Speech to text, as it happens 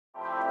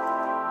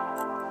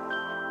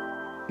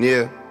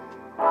Yeah.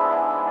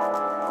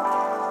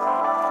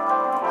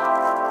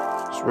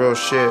 It's real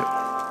shit.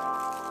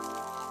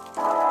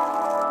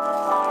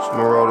 So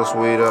I'ma roll this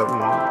weed up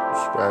and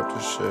just wrap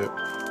this shit,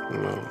 you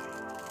know.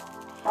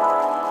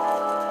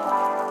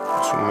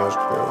 Too much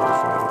girls,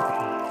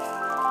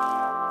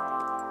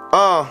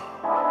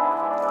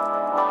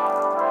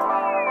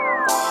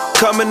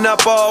 Coming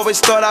up, I always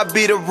thought I'd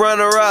be the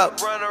runner-up.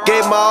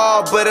 Gave my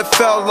all, but it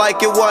felt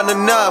like it wasn't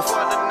enough.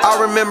 I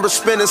remember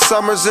spending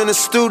summers in the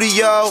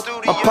studio.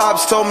 My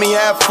pops told me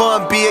have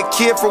fun, be a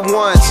kid for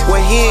once.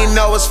 What he ain't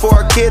know is for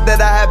a kid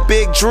that I had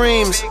big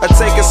dreams. I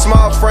taking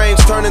small frames,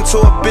 turn into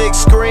a big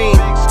screen.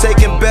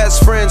 Taking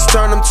best friends,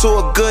 turn them to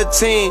a good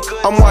team.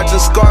 I'm watching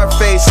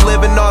Scarface,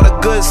 living all the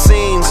good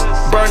scenes.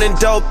 Burning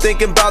dope,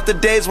 thinking about the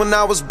days when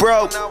I was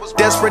broke.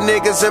 Desperate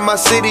niggas in my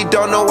city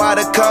don't know how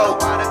to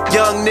cope.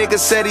 Young nigga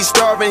said he's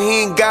starving,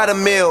 he ain't got a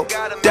meal.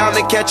 Down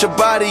to catch a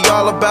body,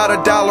 all about a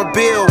dollar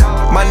bill.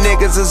 My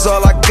niggas is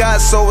all I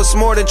got, so it's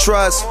more than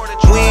trust.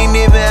 We ain't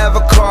even have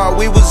a car,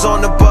 we was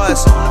on the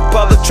bus.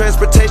 Public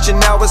transportation,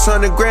 now it's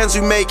 100 grams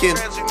we making.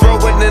 Throw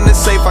it in the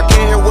safe, I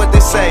can't hear what they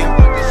say.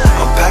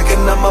 I'm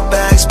packing up my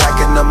bags,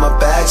 packing up my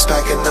bags,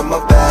 packing up my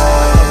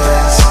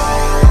bags.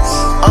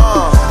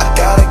 I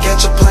gotta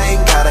catch a plane,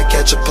 gotta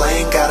catch a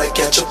plane, gotta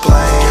catch a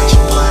plane.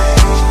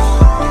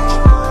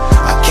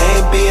 I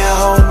can't be at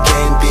home,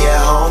 can't be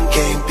at home,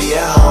 can't be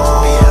at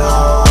home.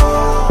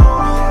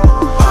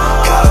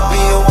 Gotta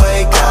be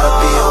away, gotta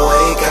be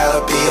away,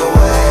 gotta be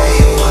away.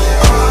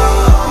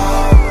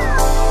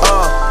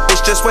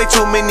 It's just way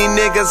too many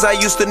niggas I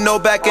used to know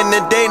back in the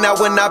day. Now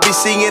when I be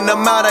seeing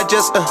them out, I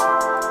just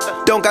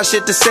don't got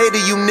shit to say to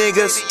you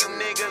niggas.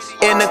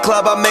 In the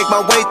club, I make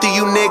my way through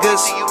you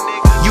niggas.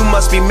 You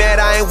must be mad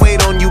I ain't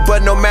wait on you,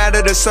 but no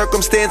matter the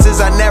circumstances,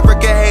 I never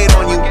get hate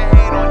on you.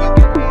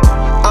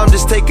 I'm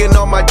just taking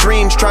all my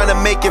dreams, trying to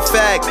make it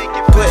fact.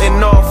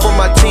 Putting on for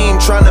my team,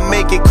 trying to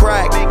make it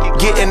crack.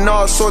 Getting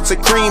all sorts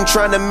of cream,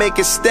 trying to make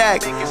it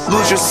stack.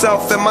 Lose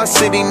yourself in my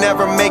city,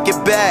 never make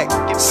it back.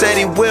 Said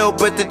he will,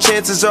 but the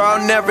chances are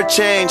I'll never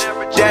change.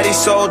 Daddy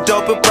sold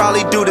dope, he'll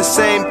probably do the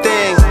same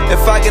thing.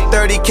 If I get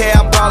 30K,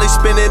 I'll probably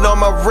spend it on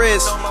my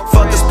wrist.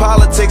 Fuck this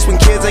politics when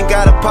kids ain't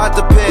got a pot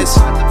to piss.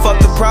 Fuck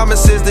the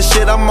promises, the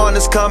shit I'm on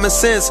is common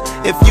sense.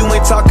 If you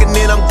ain't talking,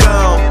 then I'm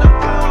gone.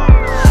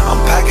 I'm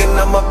packing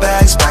up my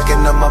bags,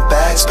 packing up my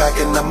bags,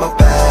 packing up my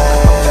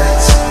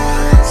bags.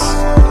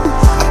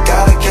 I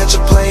gotta catch a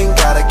plane,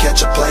 gotta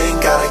catch a plane,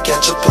 gotta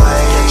catch a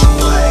plane.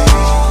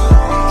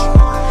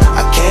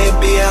 I can't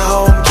be at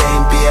home,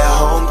 can't be at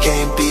home,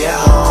 can't be at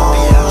home.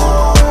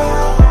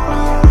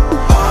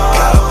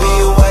 Gotta be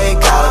away,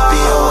 gotta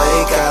be away,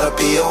 gotta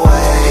be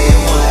away.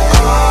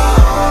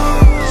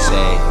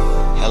 Say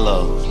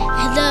hello.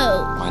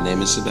 Hello. My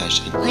name is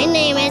Sebastian. My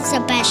name is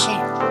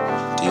Sebastian.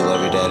 Do you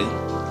love your daddy?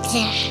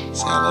 Yeah.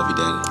 Say I love you,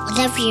 daddy. I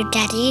love you,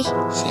 Daddy.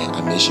 Say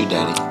I miss you,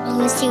 daddy. I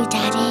miss you,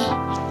 Daddy.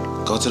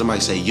 Go to the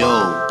mic, say yo.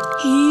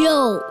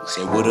 Yo.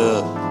 Say what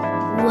up.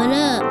 What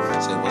up?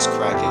 Say what's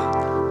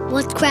cracking.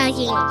 What's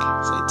cracking?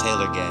 Say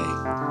Taylor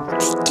Gang.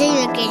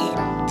 Taylor Game.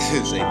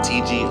 Say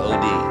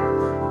TGOD.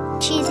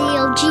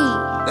 TZOG.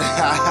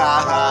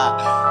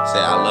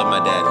 Say I love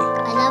my daddy.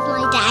 I love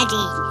my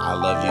daddy. I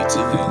love you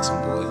too, handsome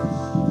boy.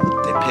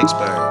 Say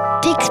Pittsburgh.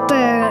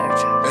 Pittsburgh.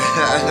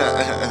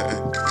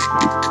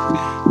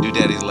 Do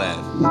daddy's laugh.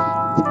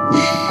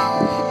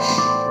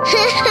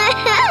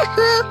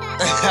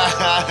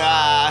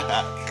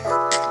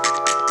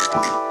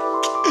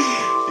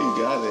 You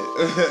got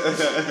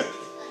it.